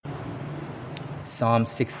Psalm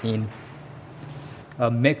 16,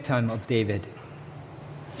 a miktam of David.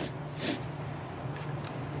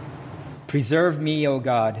 Preserve me, O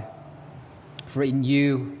God, for in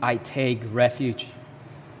you I take refuge.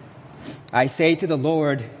 I say to the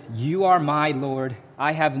Lord, you are my Lord.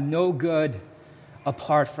 I have no good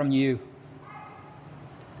apart from you.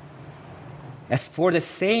 As for the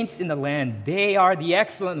saints in the land, they are the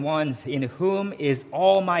excellent ones in whom is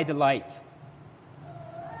all my delight.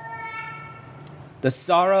 The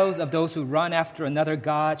sorrows of those who run after another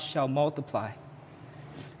God shall multiply.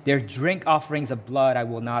 Their drink offerings of blood I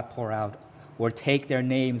will not pour out, or take their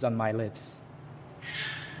names on my lips.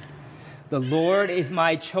 The Lord is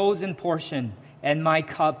my chosen portion and my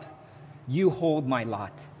cup. You hold my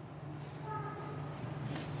lot.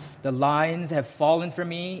 The lines have fallen for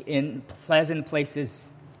me in pleasant places.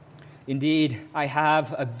 Indeed, I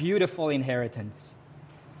have a beautiful inheritance.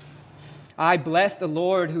 I bless the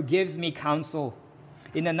Lord who gives me counsel.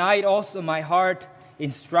 In the night also my heart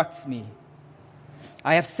instructs me.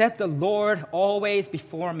 I have set the Lord always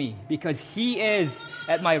before me, because he is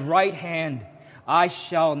at my right hand. I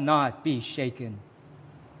shall not be shaken.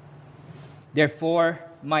 Therefore,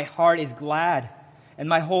 my heart is glad, and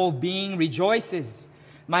my whole being rejoices.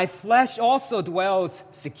 My flesh also dwells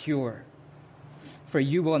secure. For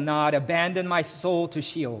you will not abandon my soul to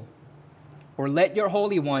Sheol, or let your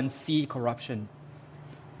Holy One see corruption.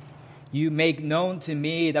 You make known to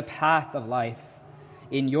me the path of life.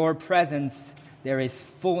 In your presence there is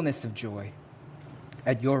fullness of joy.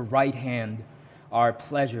 At your right hand are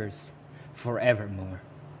pleasures forevermore.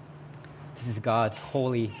 This is God's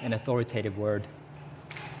holy and authoritative word.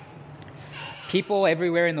 People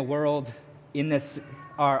everywhere in the world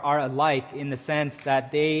are alike in the sense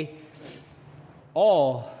that they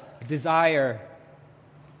all desire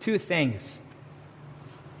two things.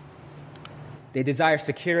 They desire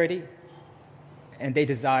security and they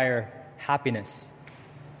desire happiness.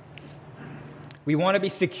 We want to be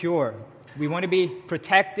secure. We want to be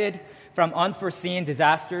protected from unforeseen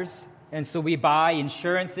disasters, and so we buy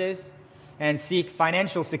insurances and seek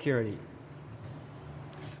financial security.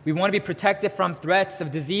 We want to be protected from threats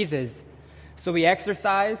of diseases, so we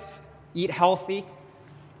exercise, eat healthy,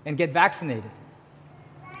 and get vaccinated.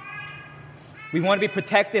 We want to be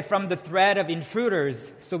protected from the threat of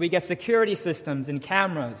intruders, so we get security systems and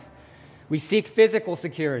cameras. We seek physical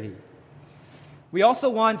security. We also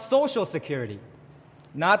want social security,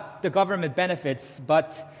 not the government benefits,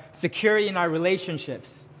 but security in our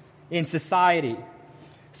relationships, in society.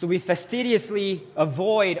 So we fastidiously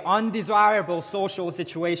avoid undesirable social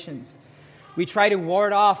situations. We try to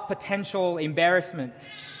ward off potential embarrassment.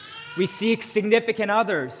 We seek significant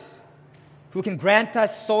others who can grant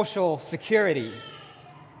us social security.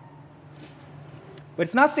 But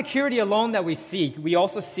it's not security alone that we seek. We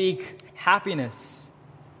also seek happiness.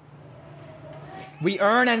 We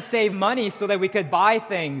earn and save money so that we could buy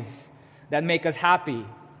things that make us happy.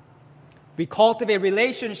 We cultivate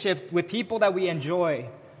relationships with people that we enjoy.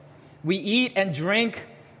 We eat and drink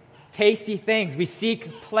tasty things. We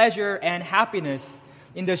seek pleasure and happiness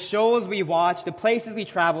in the shows we watch, the places we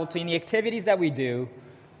travel to, in the activities that we do.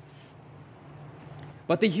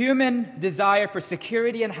 But the human desire for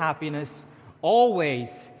security and happiness always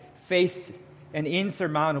face an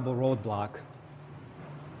insurmountable roadblock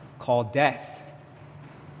called death.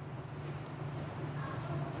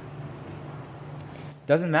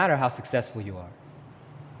 Doesn't matter how successful you are.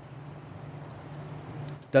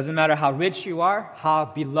 Doesn't matter how rich you are, how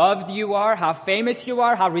beloved you are, how famous you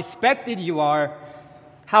are, how respected you are,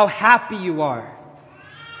 how happy you are.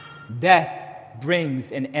 Death brings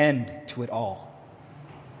an end to it all.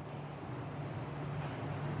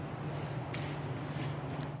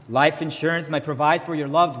 Life insurance might provide for your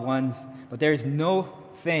loved ones, but there is no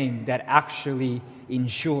thing that actually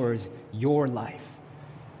insures your life.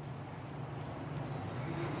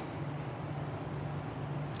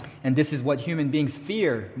 And this is what human beings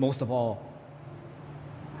fear most of all.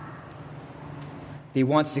 They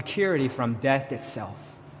want security from death itself.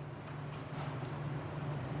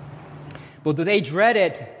 But do they dread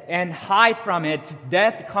it and hide from it?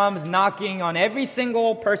 Death comes knocking on every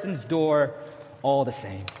single person's door all the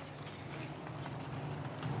same.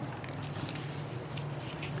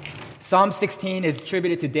 Psalm 16 is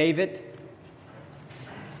attributed to David.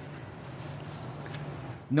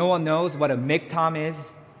 No one knows what a miktam is,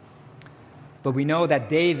 but we know that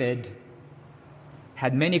David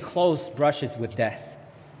had many close brushes with death.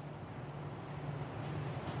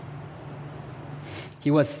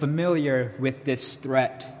 He was familiar with this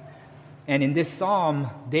threat. And in this psalm,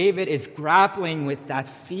 David is grappling with that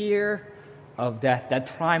fear of death,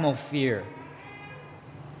 that primal fear.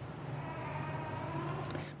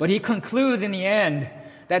 But he concludes in the end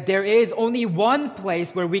that there is only one place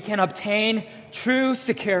where we can obtain true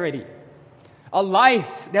security, a life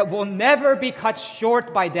that will never be cut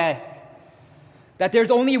short by death. That there's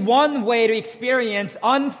only one way to experience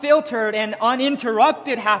unfiltered and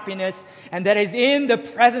uninterrupted happiness, and that is in the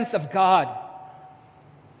presence of God,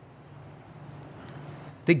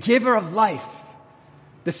 the giver of life,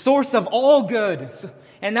 the source of all good.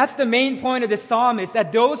 And that's the main point of this psalm, is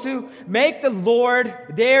that those who make the Lord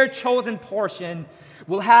their chosen portion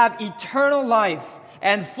will have eternal life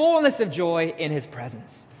and fullness of joy in His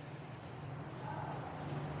presence.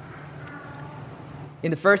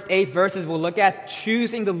 In the first 8 verses, we'll look at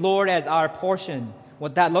choosing the Lord as our portion,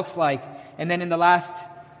 what that looks like. And then in the last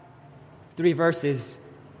 3 verses,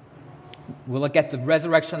 we'll look at the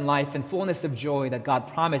resurrection life and fullness of joy that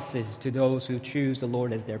God promises to those who choose the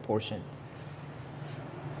Lord as their portion.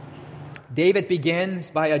 David begins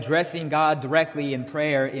by addressing God directly in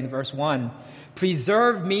prayer in verse 1.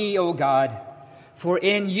 Preserve me, O God, for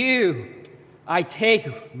in you I take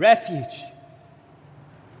refuge.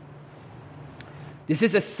 This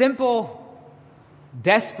is a simple,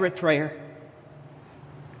 desperate prayer.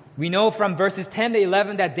 We know from verses 10 to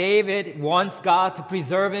 11 that David wants God to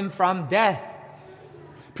preserve him from death.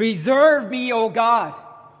 Preserve me, O God,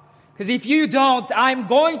 because if you don't, I'm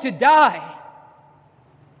going to die.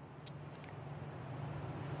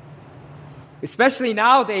 Especially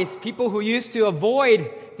nowadays, people who used to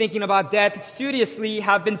avoid thinking about death studiously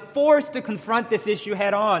have been forced to confront this issue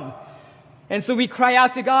head on. And so we cry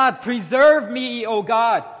out to God, preserve me, O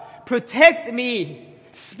God, protect me,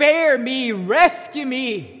 spare me, rescue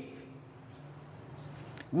me.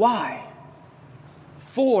 Why?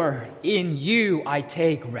 For in you I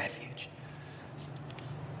take refuge.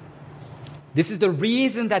 This is the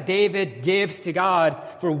reason that David gives to God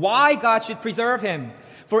for why God should preserve him.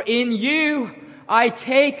 For in you I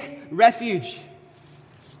take refuge.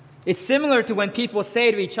 It's similar to when people say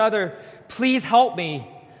to each other, please help me,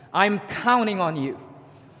 I'm counting on you.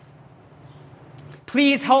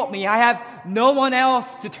 Please help me, I have no one else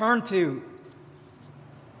to turn to.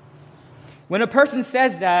 When a person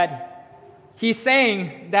says that, he's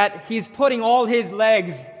saying that he's putting all his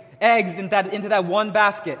eggs into that one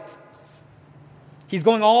basket. He's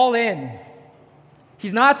going all in.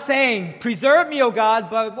 He's not saying, preserve me, O God,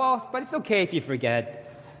 but it's okay if you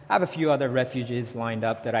forget. I have a few other refuges lined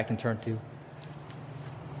up that I can turn to.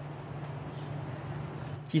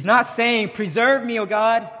 He's not saying, preserve me, O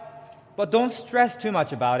God, but don't stress too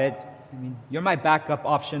much about it. You're my backup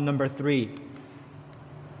option number 3.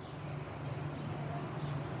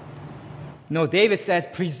 No, David says,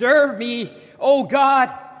 preserve me, O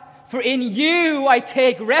God, for in you I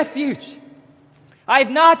take refuge. I've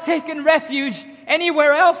not taken refuge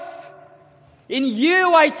anywhere else. In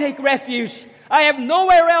you I take refuge. I have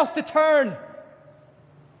nowhere else to turn.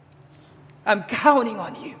 I'm counting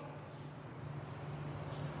on you.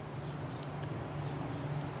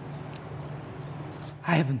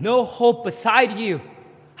 I have no hope beside you.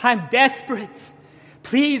 I'm desperate.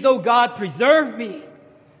 Please, O God, preserve me.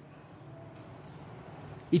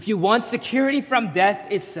 If you want security from death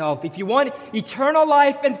itself, if you want eternal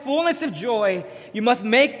life and fullness of joy, you must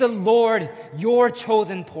make the Lord your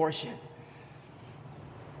chosen portion.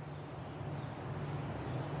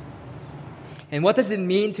 And what does it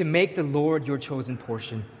mean to make the Lord your chosen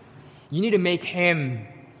portion? You need to make Him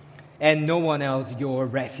and no one else your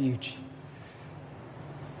refuge.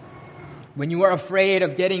 When you are afraid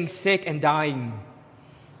of getting sick and dying,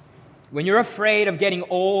 when you're afraid of getting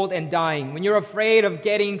old and dying, when you're afraid of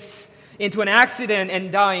getting into an accident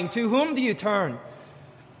and dying, to whom do you turn?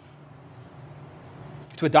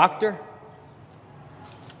 To a doctor?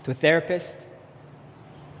 To a therapist?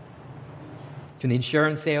 To an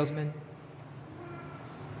insurance salesman?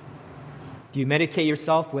 Do you medicate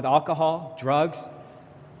yourself with alcohol, drugs?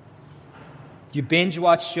 Do you binge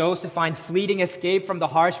watch shows to find fleeting escape from the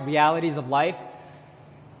harsh realities of life?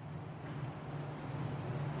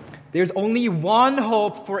 There's only one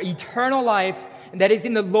hope for eternal life, and that is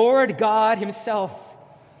in the Lord God Himself.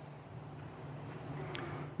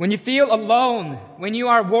 When you feel alone, when you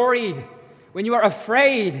are worried, when you are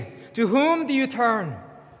afraid, to whom do you turn?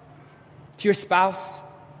 To your spouse?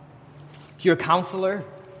 To your counselor?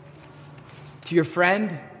 To your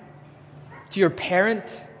friend? To your parent?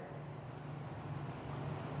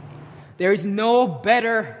 There is no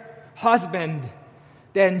better husband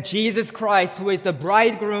than Jesus Christ, who is the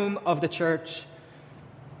bridegroom of the church.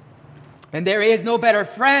 And there is no better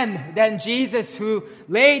friend than Jesus, who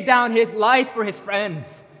laid down His life for His friends.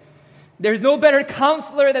 There's no better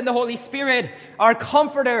counselor than the Holy Spirit, our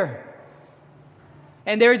comforter.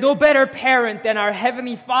 And there is no better parent than our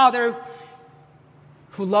Heavenly Father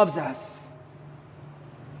who loves us.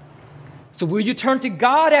 So will you turn to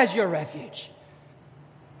God as your refuge?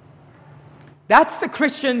 That's the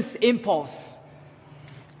Christian's impulse.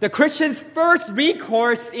 The Christian's first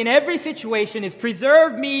recourse in every situation is,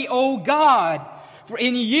 preserve me, O God, for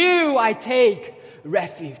in you I take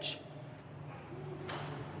refuge.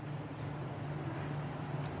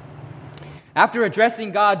 After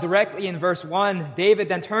addressing God directly in verse 1, David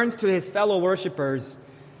then turns to his fellow worshipers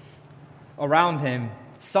around him.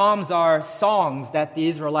 Psalms are songs that the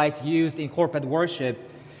Israelites used in corporate worship.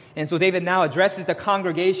 And so David now addresses the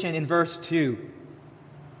congregation in verse 2.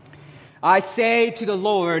 I say to the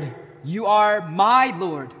Lord, you are my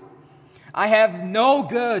Lord. I have no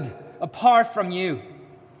good apart from you.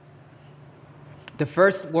 The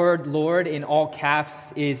first word, Lord, in all caps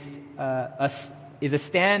is a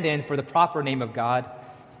stand-in for the proper name of God.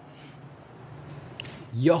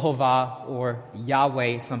 Yehovah, or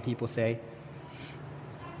Yahweh, some people say.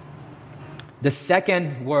 The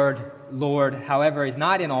second word, Lord, however, is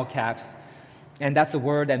not in all caps. And that's a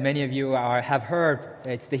word that many of you have heard.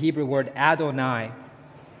 It's the Hebrew word Adonai,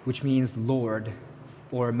 which means Lord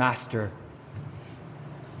or Master.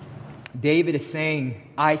 David is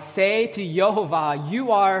saying, I say to Yehovah,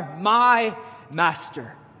 you are my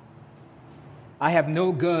Master. I have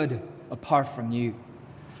no good apart from you.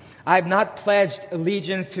 I have not pledged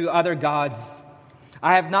allegiance to other gods.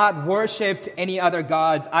 I have not worshipped any other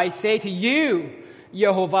gods. I say to you,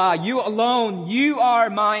 Yehovah, you alone, you are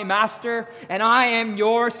my master, and I am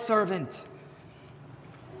your servant.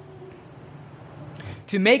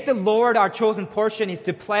 To make the Lord our chosen portion is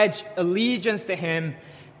to pledge allegiance to Him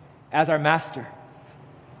as our master.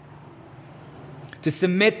 To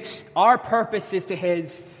submit our purposes to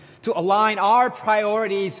His, to align our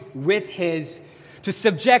priorities with His, to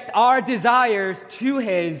subject our desires to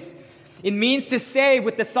His. It means to say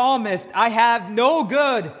with the psalmist, I have no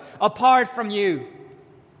good apart from you.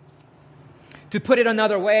 To put it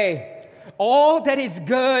another way, all that is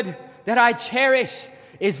good that I cherish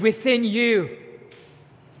is within you.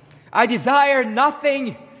 I desire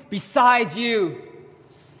nothing besides you.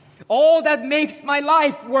 All that makes my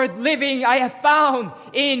life worth living, I have found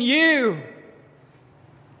in you.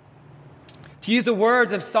 To use the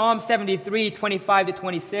words of Psalm 73, 25 to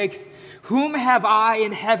 26, whom have I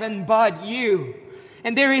in heaven but you?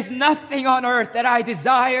 And there is nothing on earth that I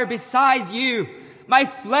desire besides you. My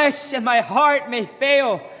flesh and my heart may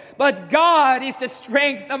fail, but God is the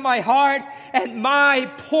strength of my heart and my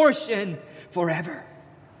portion forever.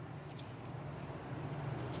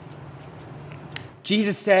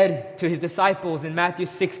 Jesus said to His disciples in Matthew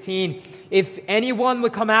 16, if anyone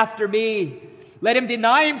would come after me, let him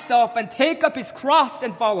deny himself and take up his cross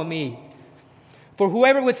and follow me. For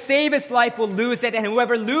whoever would save his life will lose it, and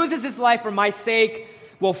whoever loses his life for my sake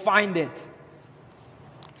will find it.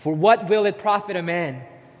 For what will it profit a man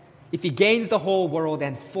if he gains the whole world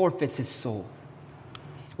and forfeits his soul?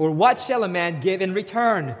 Or what shall a man give in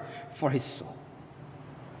return for his soul?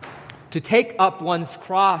 To take up one's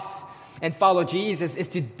cross and follow Jesus is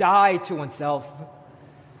to die to oneself,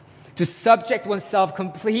 to subject oneself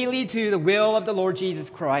completely to the will of the Lord Jesus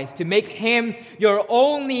Christ, to make Him your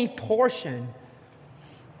only portion.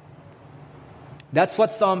 That's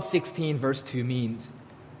what Psalm 16 verse 2 means.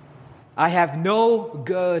 I have no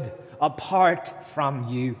good apart from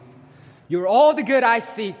you. You're all the good I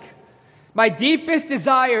seek. My deepest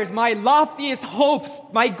desires, my loftiest hopes,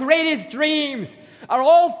 my greatest dreams are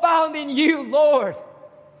all found in you, Lord.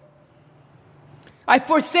 I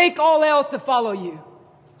forsake all else to follow you.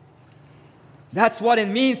 That's what it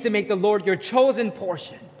means to make the Lord your chosen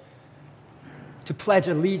portion, to pledge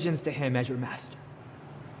allegiance to Him as your master.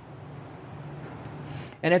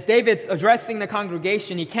 And as David's addressing the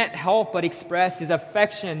congregation, he can't help but express his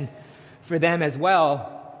affection for them as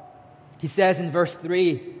well. He says in verse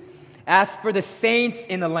 3, as for the saints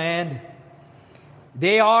in the land,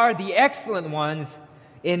 they are the excellent ones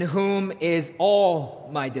in whom is all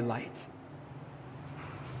my delight.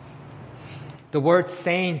 The word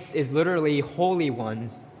saints is literally holy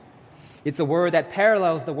ones. It's a word that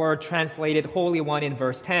parallels the word translated holy one in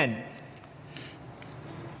verse 10.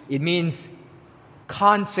 It means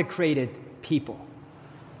consecrated people.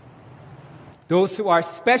 Those who are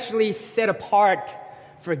specially set apart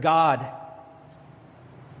for God.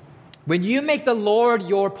 When you make the Lord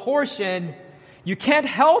your portion, you can't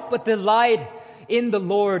help but delight in the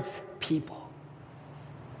Lord's people.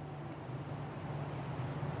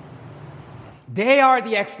 They are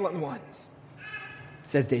the excellent ones,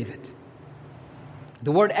 says David.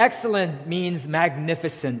 The word excellent means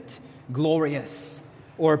magnificent, glorious,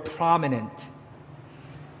 or prominent.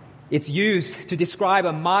 It's used to describe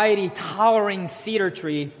a mighty, towering cedar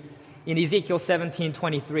tree in Ezekiel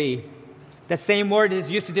 17:23. That same word is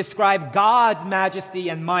used to describe God's majesty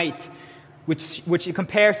and might, which it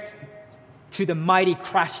compares to the mighty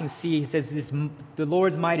crashing sea. It says the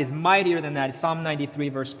Lord's might is mightier than that. It's Psalm 93,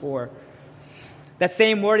 verse 4. That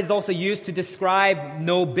same word is also used to describe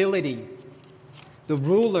nobility, the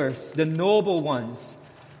rulers, the noble ones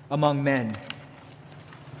among men,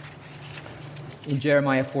 in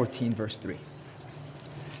Jeremiah 14, verse 3.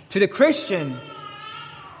 To the Christian,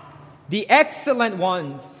 the excellent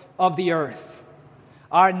ones of the earth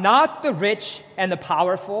are not the rich and the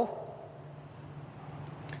powerful.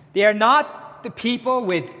 They are not the people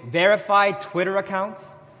with verified Twitter accounts.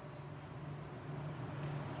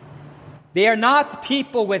 They are not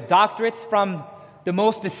people with doctorates from the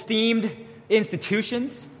most esteemed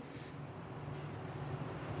institutions.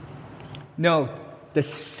 No, the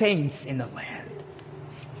saints in the land.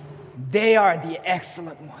 They are the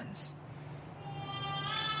excellent ones.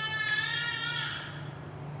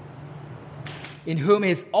 In whom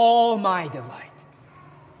is all my delight.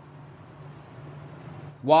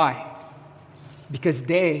 Why? Because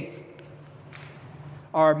they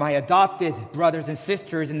are my adopted brothers and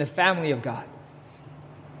sisters in the family of God.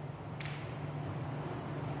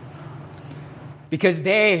 Because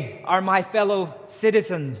they are my fellow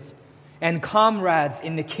citizens and comrades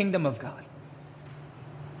in the kingdom of God.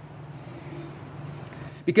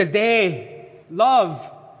 Because they love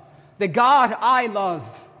the God I love.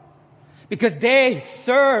 Because they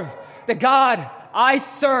serve the God I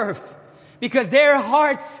serve. Because their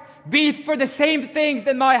hearts beat for the same things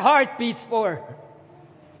that my heart beats for.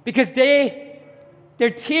 Because their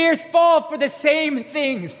tears fall for the same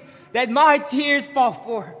things that my tears fall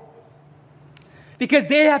for. Because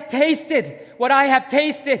they have tasted what I have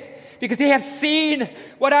tasted. Because they have seen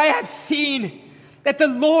what I have seen. That the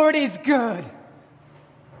Lord is good.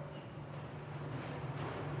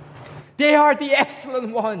 They are the excellent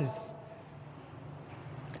ones.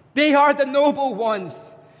 They are the noble ones.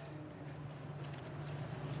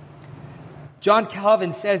 John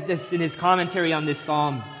Calvin says this in his commentary on this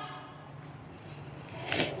psalm.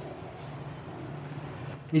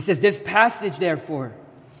 He says, this passage, therefore,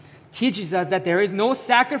 teaches us that there is no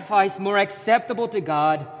sacrifice more acceptable to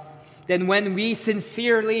God than when we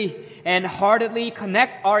sincerely and heartedly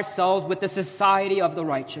connect ourselves with the society of the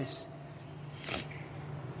righteous.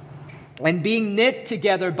 And being knit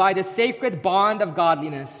together by the sacred bond of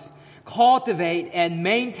godliness, cultivate and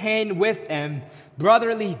maintain with them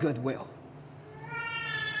brotherly goodwill.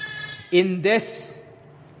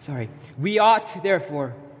 We ought,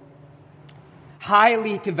 therefore,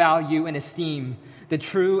 highly to value and esteem the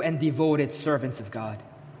true and devoted servants of God,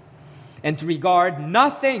 and to regard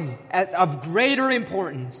nothing as of greater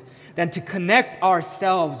importance than to connect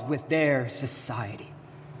ourselves with their society.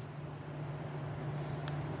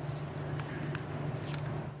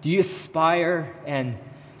 Do you aspire and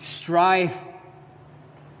strive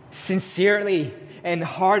sincerely and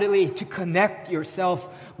heartily to connect yourself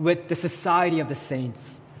with the society of the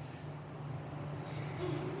saints?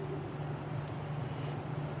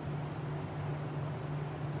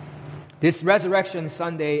 This Resurrection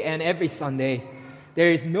Sunday and every Sunday,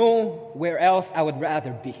 there is nowhere else I would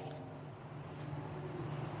rather be.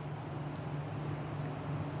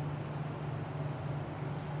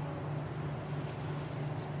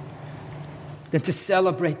 Than to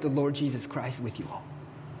celebrate the Lord Jesus Christ with you all.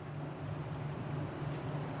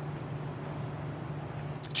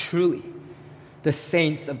 Truly, the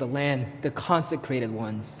saints of the land, the consecrated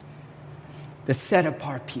ones, the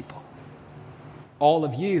set-apart people, all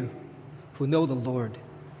of you who know the Lord,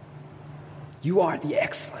 you are the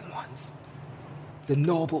excellent ones, the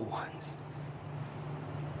noble ones,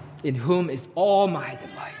 in whom is all my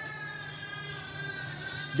delight.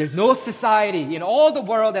 There's no society in all the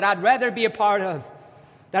world that I'd rather be a part of,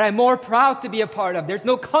 that I'm more proud to be a part of. There's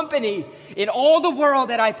no company in all the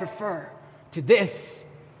world that I prefer to this,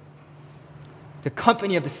 the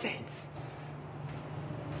company of the saints.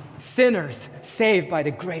 Sinners saved by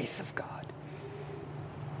the grace of God.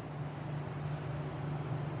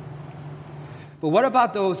 But what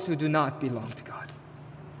about those who do not belong to God?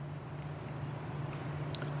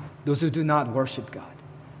 Those who do not worship God?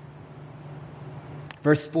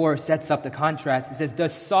 Verse 4 sets up the contrast. It says, the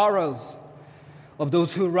sorrows of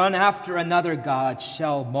those who run after another god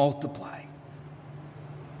shall multiply.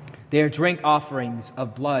 Their drink offerings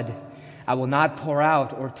of blood I will not pour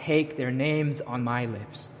out or take their names on my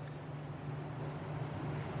lips.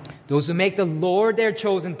 Those who make the Lord their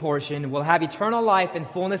chosen portion will have eternal life and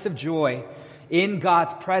fullness of joy in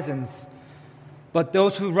God's presence. But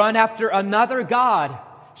those who run after another god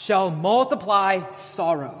shall multiply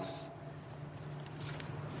sorrows.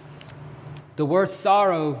 The word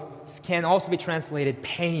sorrow can also be translated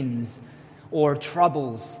pains or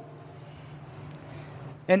troubles.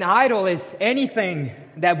 An idol is anything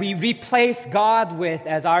that we replace God with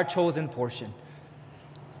as our chosen portion.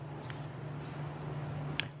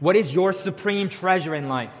 What is your supreme treasure in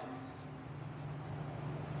life?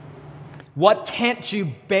 What can't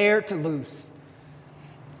you bear to lose?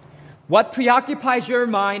 What preoccupies your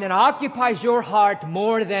mind and occupies your heart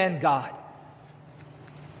more than God?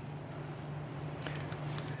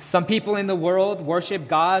 Some people in the world worship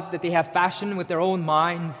gods that they have fashioned with their own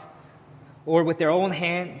minds or with their own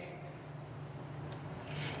hands.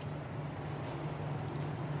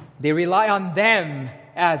 They rely on them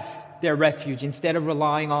as their refuge instead of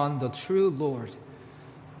relying on the true Lord.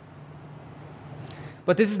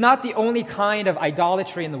 But this is not the only kind of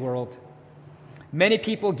idolatry in the world. Many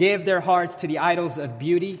people give their hearts to the idols of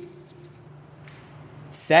beauty,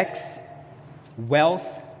 sex, wealth,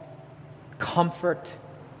 comfort,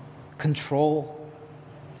 control,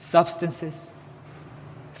 substances,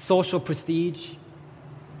 social prestige,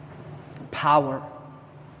 power.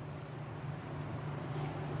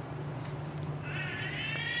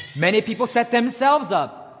 Many people set themselves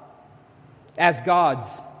up as gods.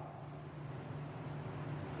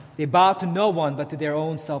 They bow to no one but to their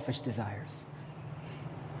own selfish desires.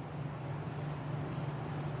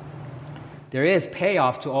 There is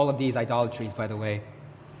payoff to all of these idolatries, by the way.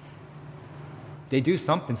 They do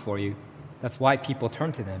something for you. That's why people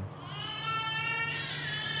turn to them.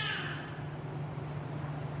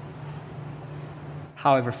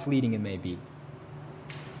 However fleeting it may be.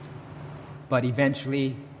 But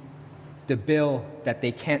eventually, the bill that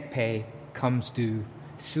they can't pay comes due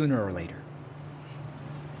sooner or later.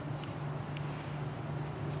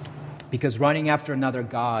 Because running after another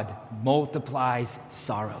God multiplies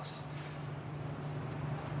sorrows.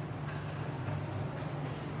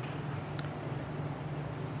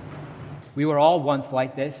 We were all once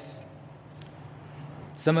like this.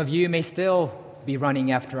 Some of you may still be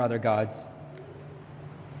running after other gods.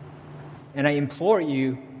 And I implore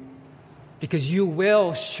you, because you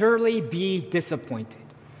will surely be disappointed.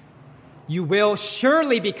 You will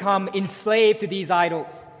surely become enslaved to these idols.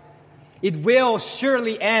 It will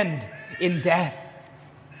surely end in death.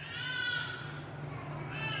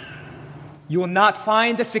 You will not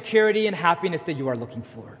find the security and happiness that you are looking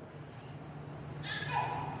for.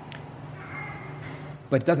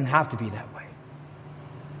 But it doesn't have to be that way.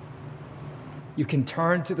 You can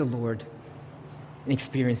turn to the Lord and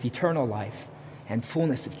experience eternal life and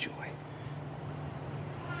fullness of joy.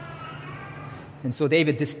 And so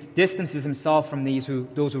David distances himself from those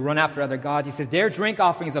who run after other gods. He says, their drink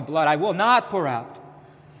offerings of blood I will not pour out.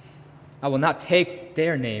 I will not take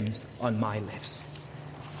their names on my lips.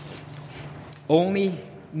 Only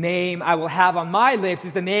name I will have on my lips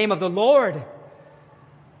is the name of the Lord.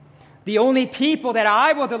 The only people that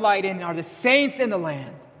I will delight in are the saints in the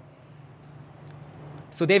land.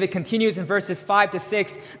 So David continues in verses 5 to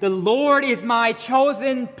 6. The Lord is my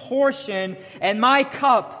chosen portion and my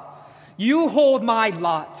cup. You hold my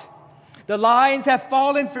lot. The lines have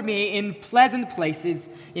fallen for me in pleasant places.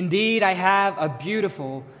 Indeed, I have a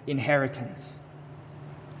beautiful inheritance.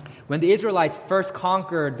 When the Israelites first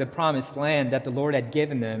conquered the promised land that the Lord had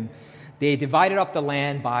given them, they divided up the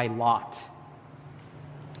land by lot.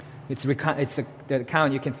 It's the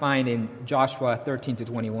account you can find in Joshua 13 to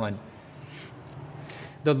 21.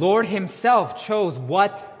 The Lord himself chose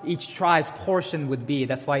what each tribe's portion would be.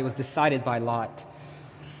 That's why it was decided by lot.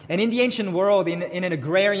 And in the ancient world, in an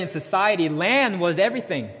agrarian society, land was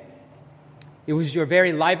everything. It was your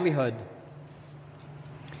very livelihood.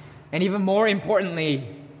 And even more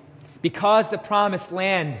importantly, because the promised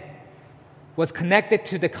land was connected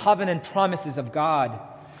to the covenant promises of God,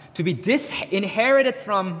 to be disinherited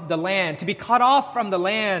from the land, to be cut off from the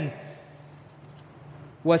land,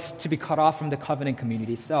 was to be cut off from the covenant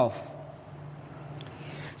community itself.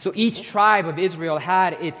 So each tribe of Israel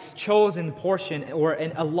had its chosen portion or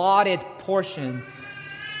an allotted portion.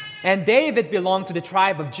 And David belonged to the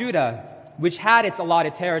tribe of Judah, which had its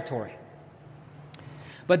allotted territory.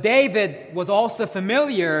 But David was also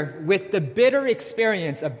familiar with the bitter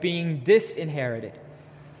experience of being disinherited,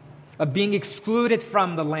 of being excluded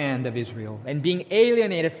from the land of Israel and being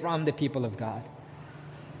alienated from the people of God.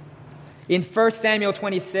 In 1 Samuel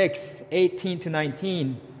 26, 18 to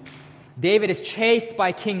 19, David is chased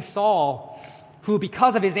by King Saul, who,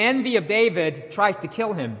 because of his envy of David, tries to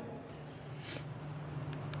kill him.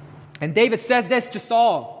 And David says this to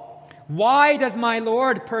Saul, "Why does my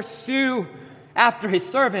Lord pursue after his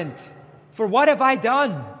servant? For what have I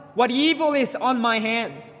done? what evil is on my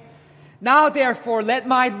hands. Now therefore let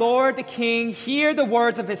my lord the king hear the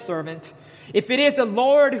words of his servant. If it is the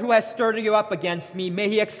Lord who has stirred you up against me, may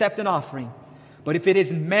he accept an offering. But if it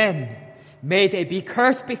is men, may they be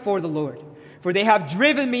cursed before the Lord. For they have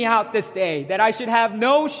driven me out this day, that I should have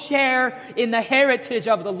no share in the heritage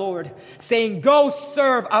of the Lord, saying, go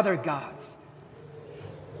serve other gods.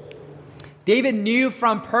 David knew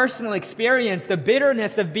from personal experience the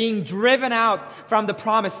bitterness of being driven out from the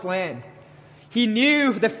promised land. He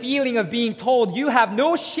knew the feeling of being told, you have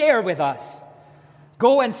no share with us.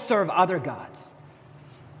 Go and serve other gods.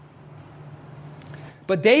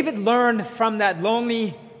 But David learned from that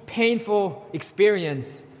lonely, painful experience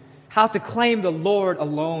how to claim the Lord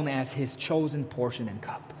alone as his chosen portion and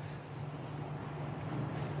cup.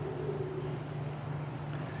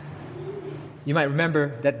 You might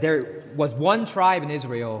remember that there was one tribe in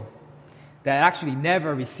Israel that actually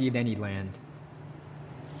never received any land.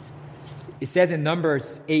 It says in Numbers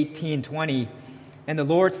 18:20, and the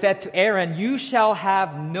Lord said to Aaron, you shall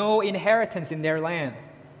have no inheritance in their land.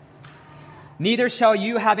 Neither shall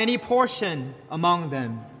you have any portion among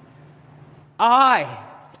them. I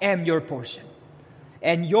am your portion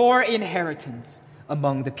and your inheritance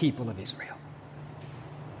among the people of Israel.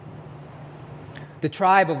 The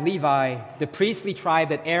tribe of Levi, the priestly tribe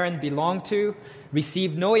that Aaron belonged to,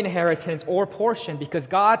 received no inheritance or portion because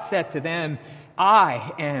God said to them,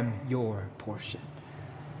 I am your portion.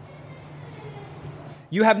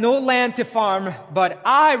 You have no land to farm, but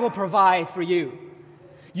I will provide for you.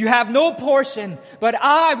 You have no portion, but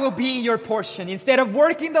I will be your portion. Instead of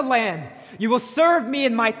working the land, you will serve me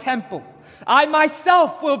in my temple. I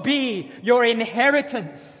myself will be your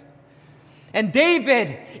inheritance. And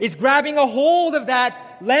David is grabbing a hold of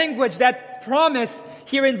that language, that promise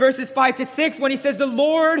here in verses 5 to 6 when he says, the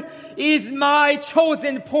Lord is my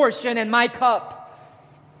chosen portion and my cup.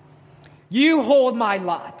 You hold my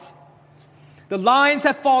lot. The lines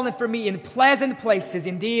have fallen for me in pleasant places.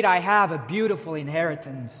 Indeed, I have a beautiful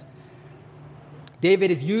inheritance. David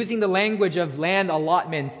is using the language of land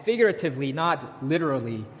allotment figuratively, not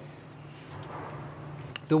literally.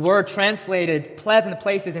 The word translated pleasant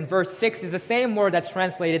places in verse 6 is the same word that's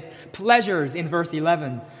translated pleasures in verse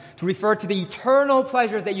 11, to refer to the eternal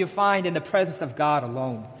pleasures that you find in the presence of God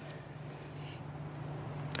alone.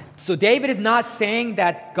 So David is not saying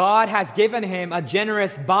that God has given him a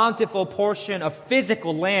generous, bountiful portion of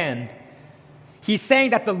physical land. He's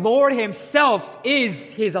saying that the Lord himself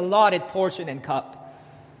is his allotted portion and cup,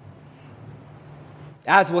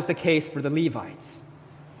 as was the case for the Levites.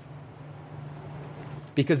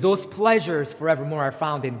 Because those pleasures forevermore are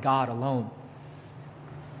found in God alone.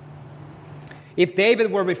 If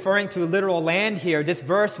David were referring to literal land here, this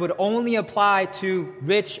verse would only apply to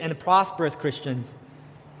rich and prosperous Christians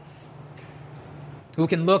who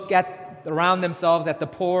can look around themselves at the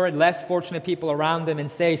poor and less fortunate people around them and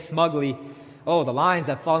say smugly, oh, the lines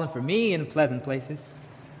have fallen for me in pleasant places.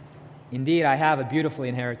 Indeed, I have a beautiful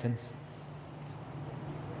inheritance.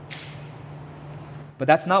 But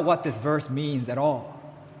that's not what this verse means at all.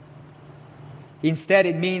 Instead,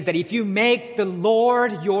 it means that if you make the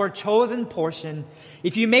Lord your chosen portion,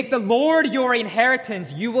 if you make the Lord your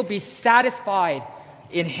inheritance, you will be satisfied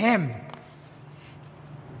in Him.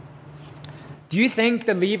 Do you think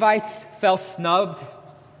the Levites felt snubbed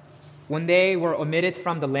when they were omitted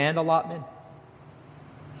from the land allotment?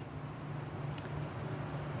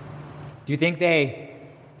 Do you think they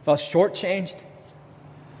felt shortchanged?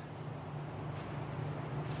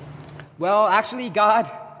 Well, actually, God,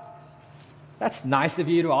 that's nice of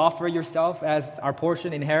you to offer yourself as our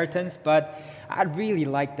portion inheritance, but I'd really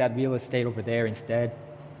like that real estate over there instead.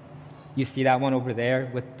 You see that one over there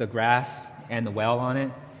with the grass and the well on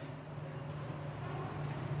it?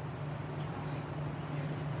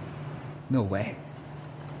 No way.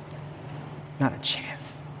 Not a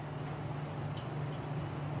chance.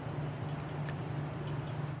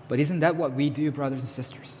 But isn't that what we do, brothers and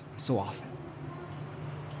sisters, so often?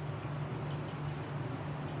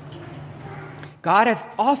 God has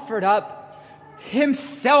offered up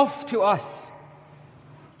Himself to us.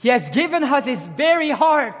 He has given us His very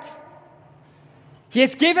heart. He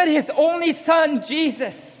has given His only Son,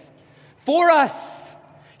 Jesus, for us.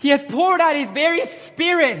 He has poured out His very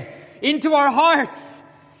Spirit into our hearts.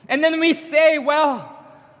 And then we say, well,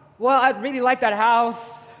 I'd really like that house.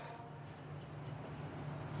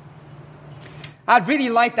 I'd really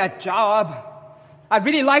like that job. I'd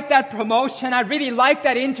really like that promotion. I'd really like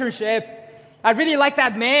that internship. I'd really like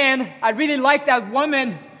that man. I'd really like that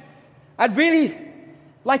woman. I'd really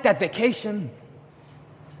like that vacation.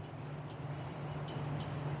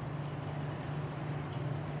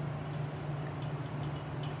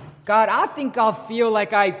 God, I think I'll feel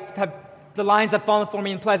like the lines have fallen for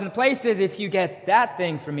me in pleasant places if you get that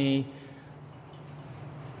thing for me.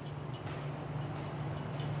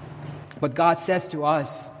 But God says to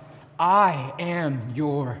us, I am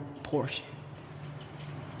your portion.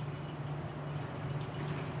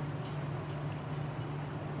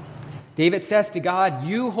 David says to God,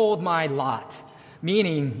 you hold my lot,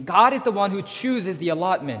 meaning God is the one who chooses the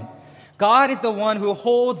allotment. God is the one who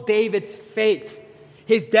holds David's fate,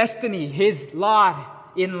 his destiny, his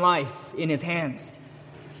lot in life in his hands.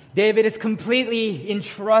 David is completely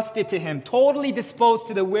entrusted to him, totally disposed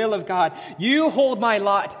to the will of God. You hold my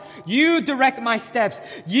lot. You direct my steps.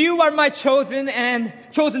 You are my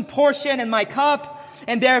chosen portion and my cup,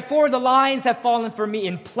 and therefore the lines have fallen for me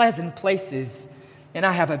in pleasant places, and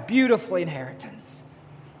I have a beautiful inheritance.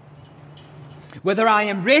 Whether I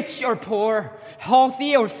am rich or poor,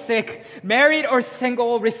 healthy or sick, married or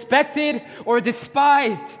single, respected or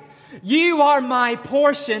despised, you are my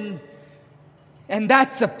portion. And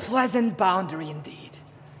that's a pleasant boundary indeed.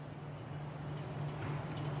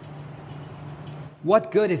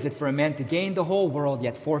 What good is it for a man to gain the whole world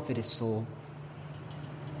yet forfeit his soul?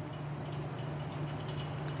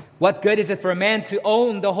 What good is it for a man to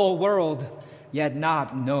own the whole world yet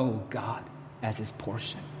not know God as his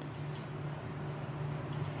portion?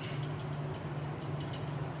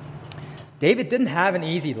 David didn't have an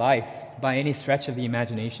easy life by any stretch of the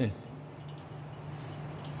imagination.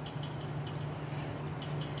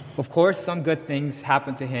 Of course, some good things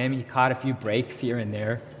happened to him. He caught a few breaks here and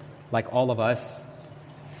there, like all of us.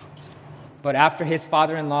 But after his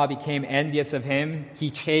father-in-law became envious of him,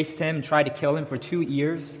 he chased him and tried to kill him for 2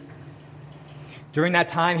 years. During that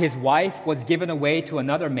time, his wife was given away to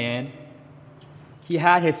another man. He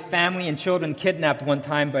had his family and children kidnapped one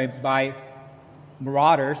time by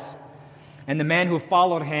marauders, and the man who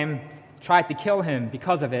followed him tried to kill him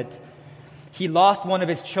because of it. He lost one of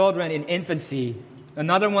his children in infancy.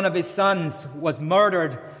 Another one of his sons was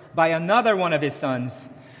murdered by another one of his sons.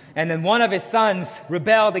 And then one of his sons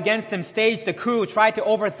rebelled against him, staged a coup, tried to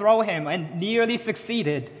overthrow him, and nearly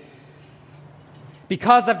succeeded.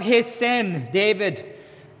 Because of his sin, the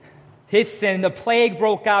plague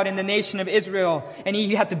broke out in the nation of Israel, and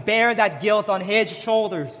he had to bear that guilt on his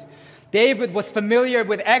shoulders. David was familiar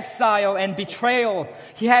with exile and betrayal.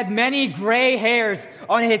 He had many gray hairs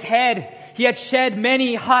on his head. He had shed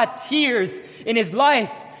many hot tears in his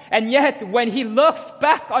life. And yet, when he looks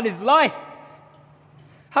back on his life,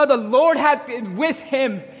 how the Lord had been with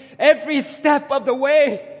him every step of the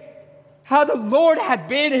way, how the Lord had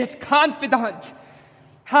been his confidant,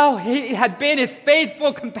 how he had been his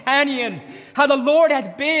faithful companion, how the Lord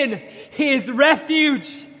had been his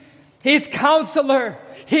refuge, his counselor,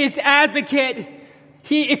 his advocate.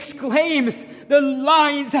 He exclaims, the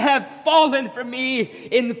lines have fallen for me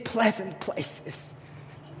in pleasant places.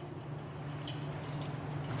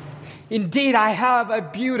 Indeed, I have a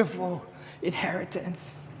beautiful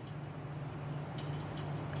inheritance.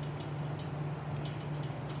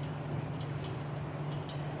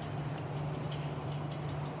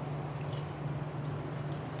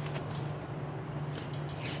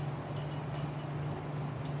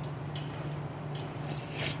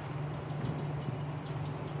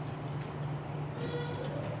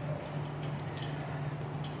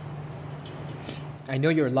 I know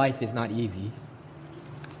your life is not easy.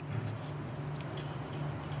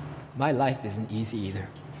 My life isn't easy either.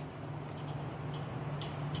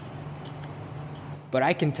 But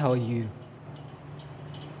I can tell you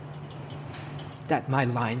that my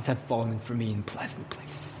lines have fallen for me in pleasant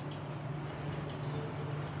places.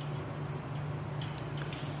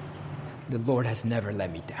 The Lord has never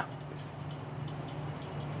let me down.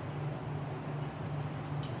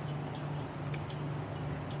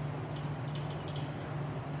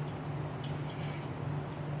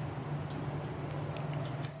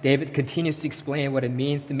 David continues to explain what it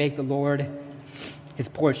means to make the Lord his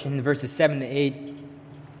portion in verses 7 to 8.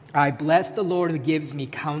 I bless the Lord who gives me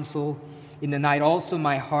counsel. In the night also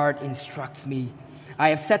my heart instructs me. I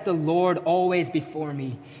have set the Lord always before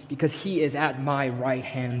me, because he is at my right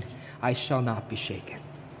hand. I shall not be shaken.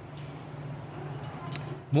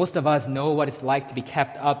 Most of us know what it's like to be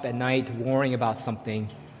kept up at night worrying about something.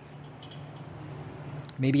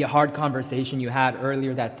 Maybe a hard conversation you had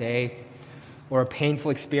earlier that day, or a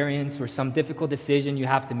painful experience, or some difficult decision you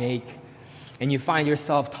have to make, and you find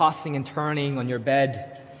yourself tossing and turning on your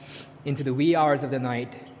bed into the wee hours of the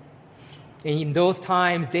night. And in those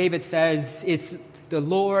times, David says, it's the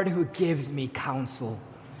Lord who gives me counsel.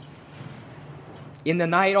 In the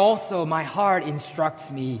night also, my heart instructs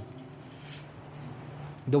me.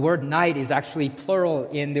 The word night is actually plural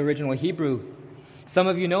in the original Hebrew. Some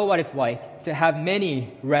of you know what it's like to have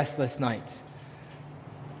many restless nights.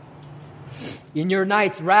 In your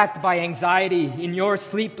nights racked by anxiety, in your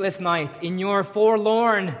sleepless nights, in your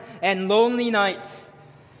forlorn and lonely nights,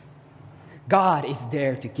 God is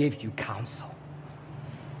there to give you counsel.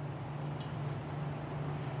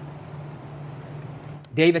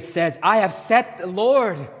 David says, I have set the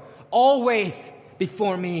Lord always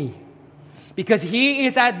before me. Because he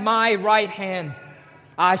is at my right hand,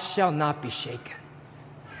 I shall not be shaken.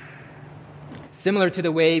 Similar to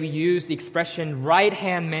the way we use the expression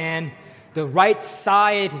right-hand man, the right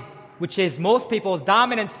side, which is most people's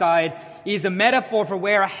dominant side, is a metaphor for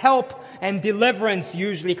where help and deliverance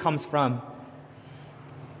usually comes from.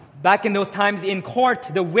 Back in those times in court,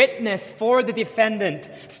 the witness for the defendant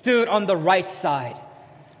stood on the right side.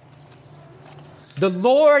 The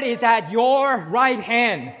Lord is at your right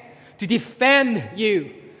hand to defend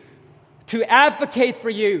you, to advocate for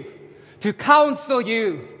you, to counsel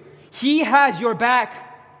you. He has your back.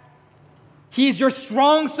 He is your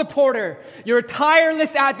strong supporter, your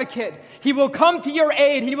tireless advocate. He will come to your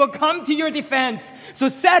aid. He will come to your defense. So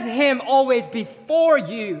set him always before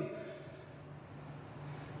you.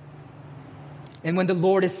 And when the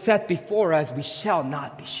Lord is set before us, we shall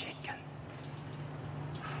not be shaken.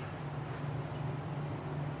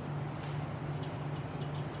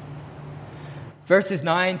 Verses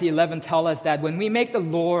 9 to 11 tell us that when we make the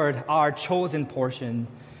Lord our chosen portion,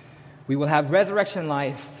 we will have resurrection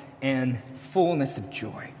life and fullness of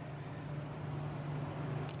joy.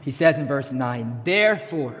 He says in verse 9,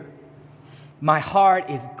 therefore, my heart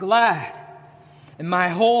is glad, and my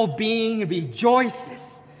whole being rejoices.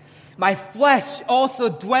 My flesh also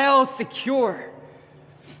dwells secure.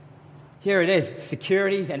 Here it is,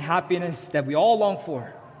 security and happiness that we all long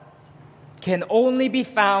for can only be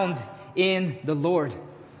found in the Lord.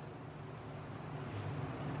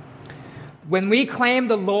 When we claim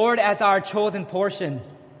the Lord as our chosen portion,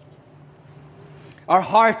 our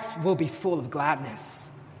hearts will be full of gladness.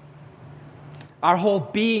 Our whole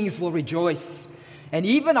beings will rejoice. And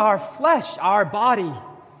even our flesh, our body,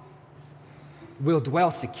 will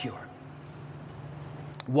dwell secure.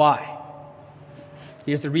 Why?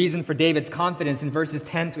 Here's the reason for David's confidence in verses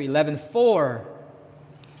 10 to 11. For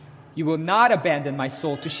you will not abandon my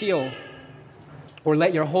soul to Sheol, or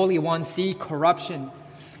let your Holy One see corruption.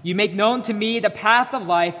 You make known to me the path of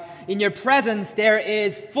life. In your presence there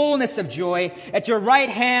is fullness of joy. At your right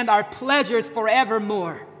hand are pleasures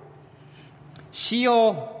forevermore.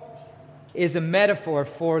 Sheol is a metaphor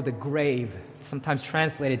for the grave, sometimes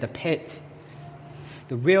translated the pit,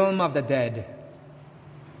 the realm of the dead.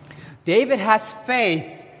 David has faith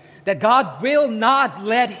that God will not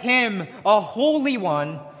let him, a holy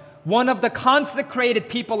one of the consecrated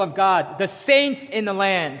people of God, the saints in the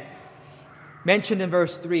land, mentioned in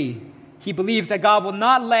verse 3. He believes that God will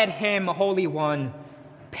not let him, a holy one,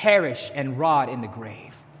 perish and rot in the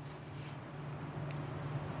grave.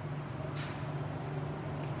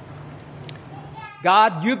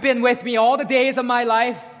 God, you've been with me all the days of my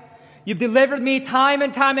life. You've delivered me time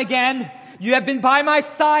and time again. You have been by my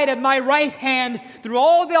side at my right hand through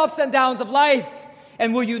all the ups and downs of life.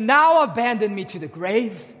 And will you now abandon me to the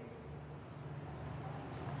grave?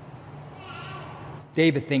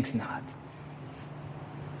 David thinks not.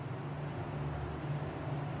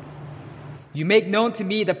 You make known to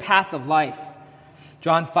me the path of life.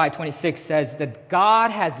 John 5:26 says that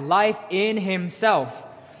God has life in himself,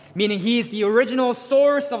 meaning he is the original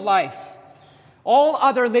source of life. All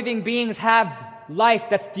other living beings have life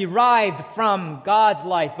that's derived from God's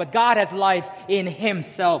life, but God has life in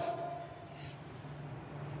himself.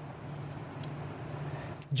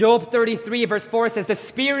 Job 33 verse 4 says, the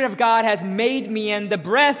Spirit of God has made me, and the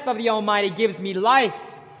breath of the Almighty gives me life.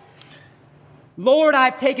 Lord,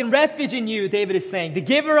 I've taken refuge in you, David is saying, the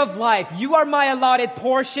giver of life. You are my allotted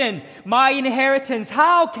portion, my inheritance.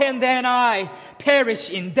 How can then I perish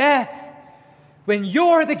in death when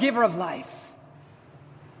you're the giver of life?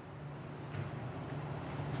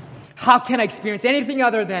 How can I experience anything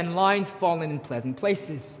other than lines fallen in pleasant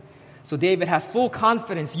places? So David has full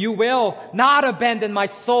confidence. You will not abandon my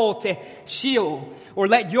soul to Sheol, or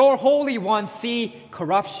let your Holy One see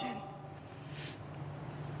corruption.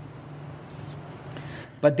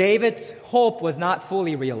 But David's hope was not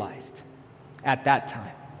fully realized at that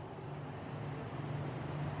time.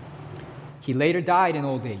 He later died in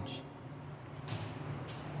old age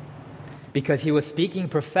because he was speaking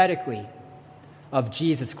prophetically of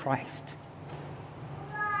Jesus Christ,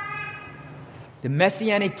 the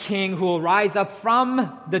Messianic King who will rise up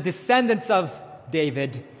from the descendants of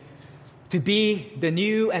David to be the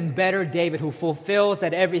new and better David who fulfills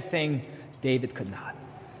that everything David could not.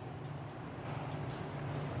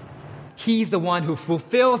 He's the one who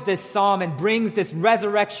fulfills this psalm and brings this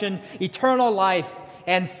resurrection, eternal life,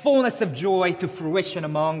 and fullness of joy to fruition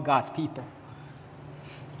among God's people.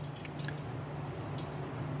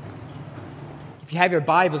 If you have your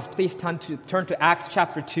Bibles, please turn to Acts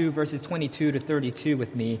chapter 2, verses 22 to 32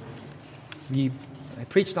 with me. I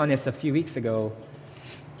preached on this a few weeks ago.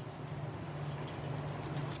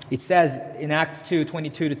 It says in Acts 2,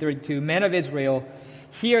 22 to 32, "Men of Israel,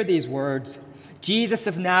 hear these words. Jesus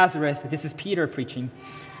of Nazareth," this is Peter preaching,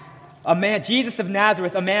 "Jesus of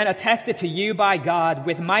Nazareth, a man attested to you by God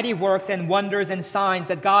with mighty works and wonders and signs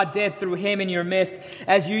that God did through him in your midst,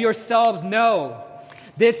 as you yourselves know.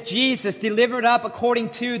 This Jesus, delivered up according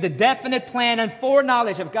to the definite plan and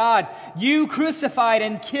foreknowledge of God, you crucified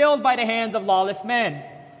and killed by the hands of lawless men.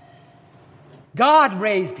 God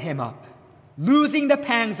raised him up, losing the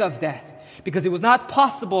pangs of death, because it was not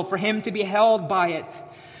possible for him to be held by it.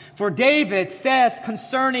 For David says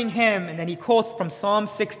concerning him," and then he quotes from Psalm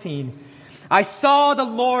 16, "I saw the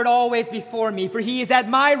Lord always before me, for he is at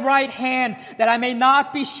my right hand, that I may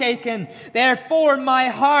not be shaken. Therefore my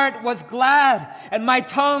heart was glad, and my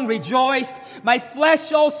tongue rejoiced. My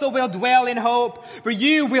flesh also will dwell in hope. For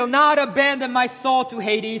you will not abandon my soul to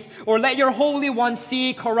Hades, or let your Holy One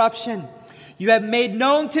see corruption. You have made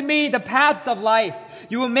known to me the paths of life.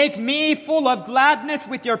 You will make me full of gladness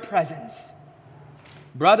with your presence."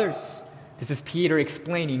 Brothers, this is Peter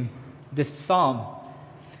explaining this psalm,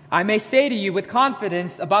 "I may say to you with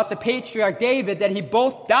confidence about the patriarch David that he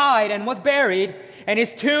both died and was buried, and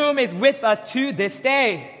his tomb is with us to this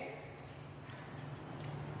day.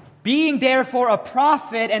 Being therefore a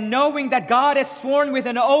prophet, and knowing that God has sworn with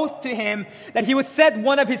an oath to him that he would set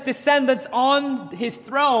one of his descendants on his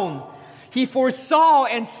throne, he foresaw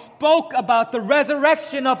and spoke about the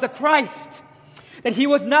resurrection of the Christ, that he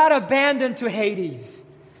was not abandoned to Hades,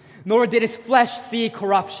 nor did his flesh see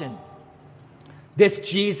corruption. This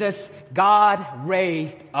Jesus God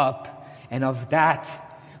raised up, and of that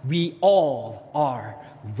we all are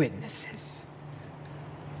witnesses."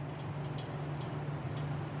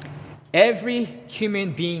 Every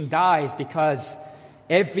human being dies because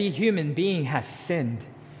every human being has sinned,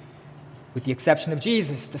 with the exception of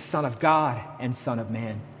Jesus, the Son of God and Son of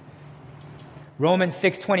Man. Romans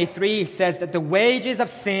 6:23 says that the wages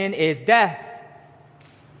of sin is death.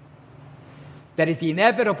 That is the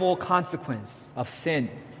inevitable consequence of sin.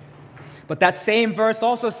 But that same verse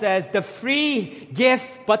also says the free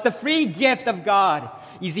gift of God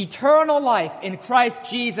is eternal life in Christ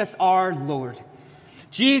Jesus our Lord.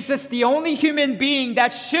 Jesus, the only human being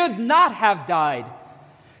that should not have died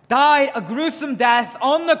a gruesome death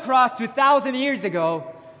on the cross 2,000 years ago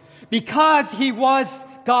because he was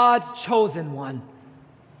God's chosen one,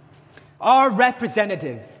 our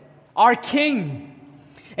representative, our king.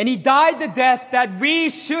 And he died the death that we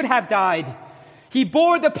should have died. He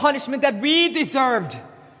bore the punishment that we deserved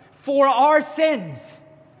for our sins.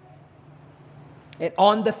 And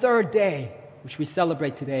on the third day, which we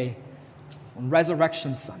celebrate today, on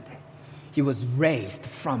Resurrection Sunday, he was raised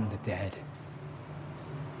from the dead.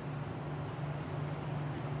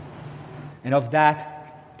 And of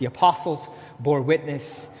that, the apostles bore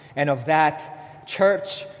witness. And of that,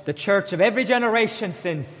 the church of every generation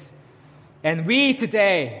since, and we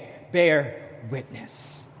today bear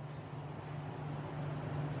witness.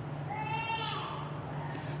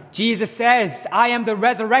 Jesus says, "I am the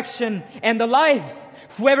resurrection and the life.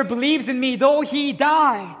 Whoever believes in me, though he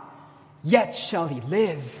die, yet shall he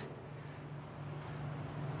live."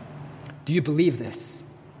 Do you believe this?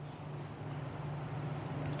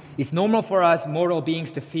 It's normal for us mortal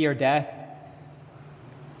beings to fear death.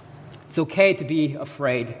 It's okay to be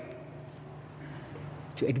afraid,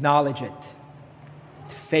 to acknowledge it,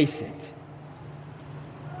 to face it.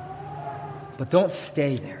 But don't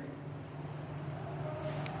stay there.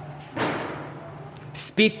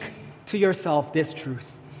 Speak to yourself this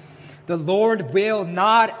truth: the Lord will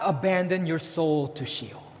not abandon your soul to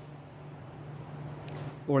Sheol,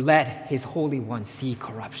 or let his Holy One see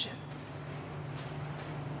corruption.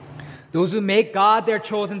 Those who make God their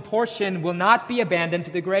chosen portion will not be abandoned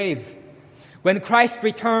to the grave. When Christ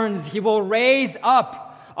returns, he will raise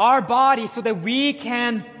up our body so that we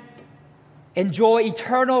can enjoy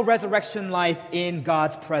eternal resurrection life in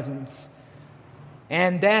God's presence.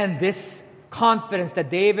 And then this confidence that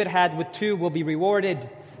David had with two will be rewarded.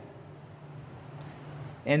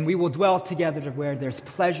 And we will dwell together where there's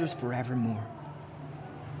pleasures forevermore.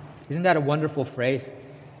 Isn't that a wonderful phrase?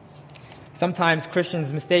 Sometimes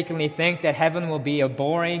Christians mistakenly think that heaven will be a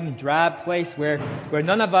boring, drab place where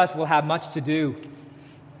none of us will have much to do,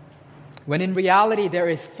 when in reality there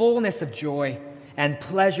is fullness of joy and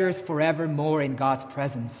pleasures forevermore in God's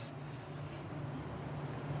presence.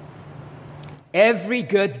 Every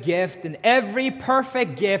good gift and every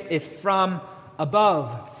perfect gift is from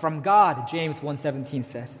above, from God, James 1:17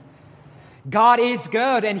 says. God is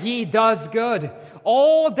good and He does good.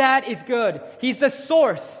 All that is good. He's the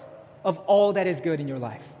source of all that is good in your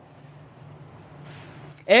life.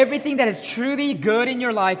 Everything that is truly good in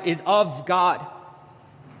your life is of God.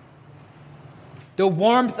 The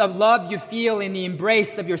warmth of love you feel in the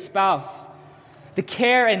embrace of your spouse, the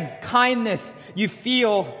care and kindness you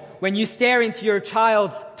feel when you stare into your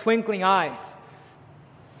child's twinkling eyes,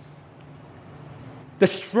 the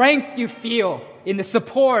strength you feel in the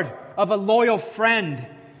support of a loyal friend,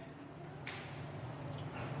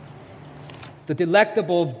 the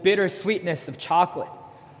delectable bittersweetness of chocolate,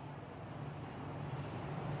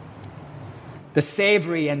 the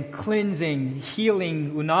savory and cleansing,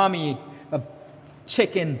 healing umami of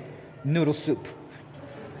chicken noodle soup.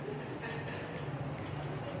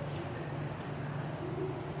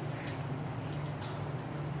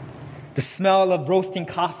 The smell of roasting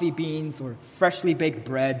coffee beans or freshly baked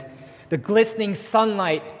bread, the glistening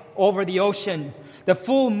sunlight over the ocean, the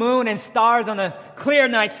full moon and stars on a clear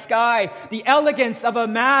night sky, the elegance of a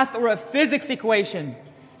math or a physics equation,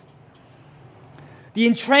 the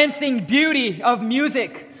entrancing beauty of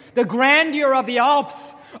music, the grandeur of the Alps,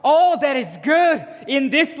 all that is good in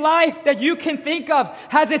this life that you can think of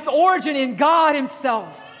has its origin in God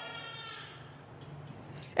Himself.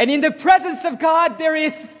 And in the presence of God, there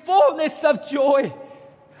is fullness of joy.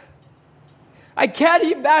 I can't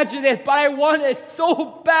imagine it, but I want it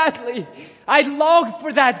so badly. I long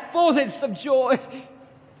for that fullness of joy.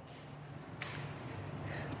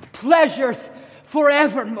 Pleasures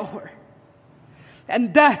forevermore.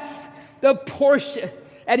 And that's the portion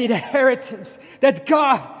and inheritance that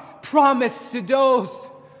God promised to those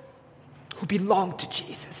who belong to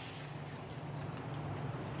Jesus.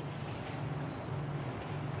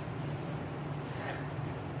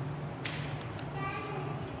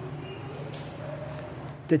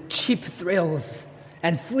 The cheap thrills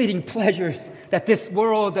and fleeting pleasures that this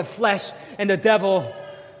world, the flesh, and the devil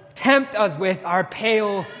tempt us with are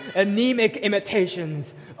pale, anemic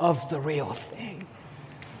imitations of the real thing.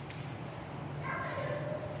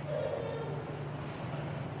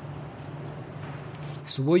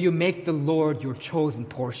 So will you make the Lord your chosen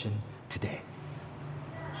portion today?